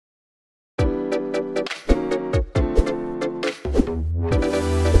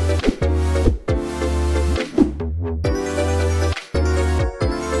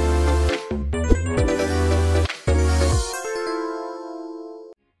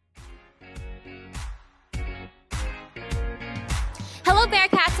Hello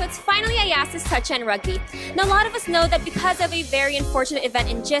Bearcats, so it's finally IASAS Touch and Rugby. Now a lot of us know that because of a very unfortunate event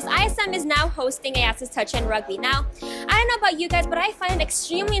in GIST, ISM is now hosting IASAS Touch and Rugby. Now, I don't know about you guys, but I find it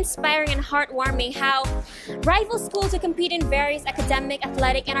extremely inspiring and heartwarming how rival schools who compete in various academic,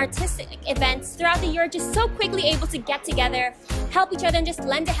 athletic, and artistic events throughout the year are just so quickly able to get together, help each other, and just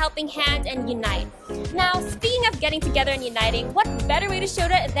lend a helping hand and unite. Now, speaking of getting together and uniting, what better way to show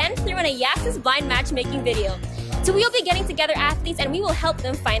that than through an IASAS blind matchmaking video? So we'll be getting together athletes and we will help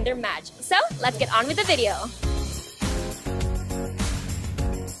them find their match. So let's get on with the video.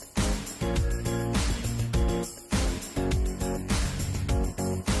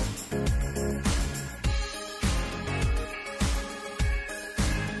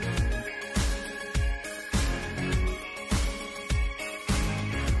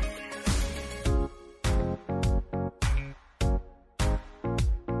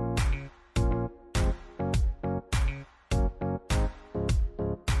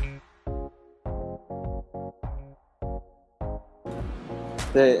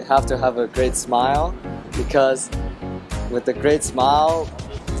 They have to have a great smile, because with a great smile,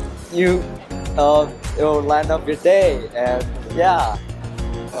 it will line up your day, and yeah.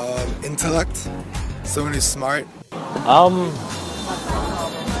 Intellect, someone who's smart.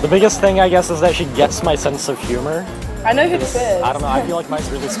 The biggest thing I guess is that she gets my sense of humor. I know who this is. I don't know, I feel like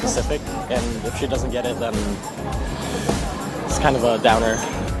mine's really specific, and if she doesn't get it, then it's kind of a downer.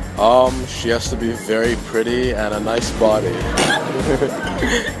 She has to be very pretty and a nice body.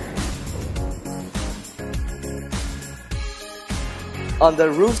 On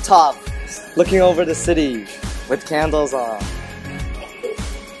the rooftop, looking over the city with candles on.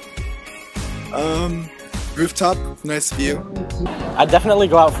 Rooftop, nice view. I'd definitely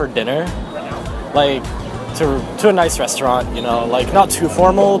go out for dinner, like to a nice restaurant, you know, like not too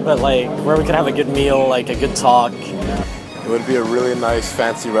formal, but like where we can have a good meal, like a good talk. It would be a really nice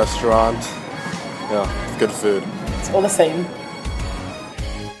fancy restaurant, yeah, good food. It's all the same.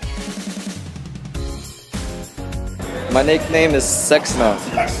 My nickname is Sexna.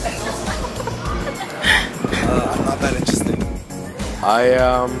 I'm not that interesting. I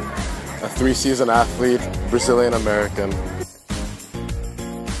am a 3-season athlete, Brazilian American.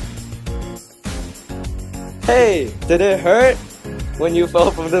 Hey, did it hurt when you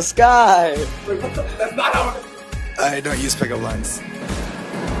fell from the sky? That's not how I don't use pickup lines.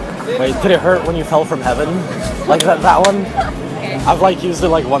 Wait, did it hurt when you fell from heaven? Like that one? I've like used it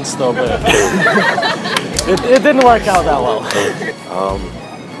like once though, but it didn't work out that well.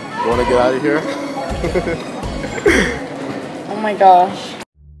 You want to get out of here? Oh my gosh.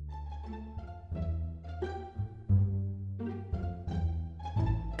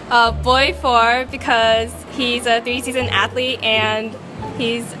 Boy 4 because he's a 3-season athlete and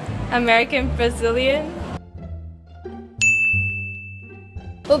he's American Brazilian.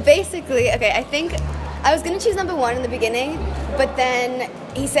 Well, basically, okay, I think I was gonna choose number 1 in the beginning, but then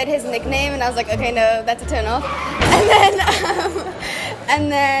he said his nickname, and I was like, okay, no, that's a turn off. And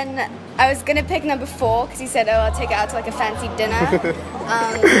then I was gonna pick number 4 because he said, oh, I'll take it out to like a fancy dinner.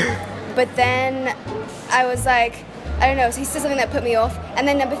 But then I was like, I don't know. So he said something that put me off. And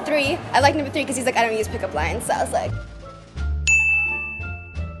then number 3, I like number 3 because he's like, I don't use pickup lines. So I was like,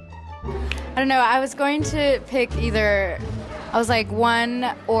 I don't know. I was going to pick either. I was like 1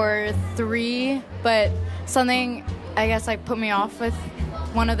 or 3, but something I guess like put me off with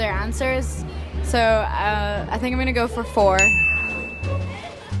one of their answers. So I think I'm gonna go for 4.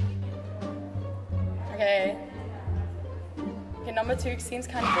 Okay. Okay, number 2 seems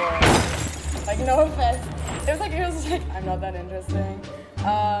kind of boring. Like, no offense. It was like I'm not that interesting.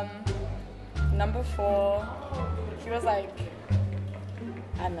 Number 4, he was like,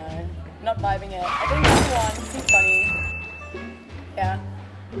 I don't know, not vibing it. I think number 1 seems funny. Yeah.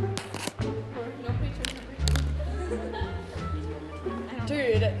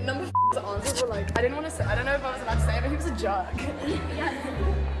 Dude, number 4's answers were like, I didn't want to say, I don't know if I was allowed to say it, but he was a jerk.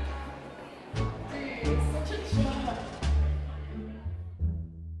 Dude, such a jerk.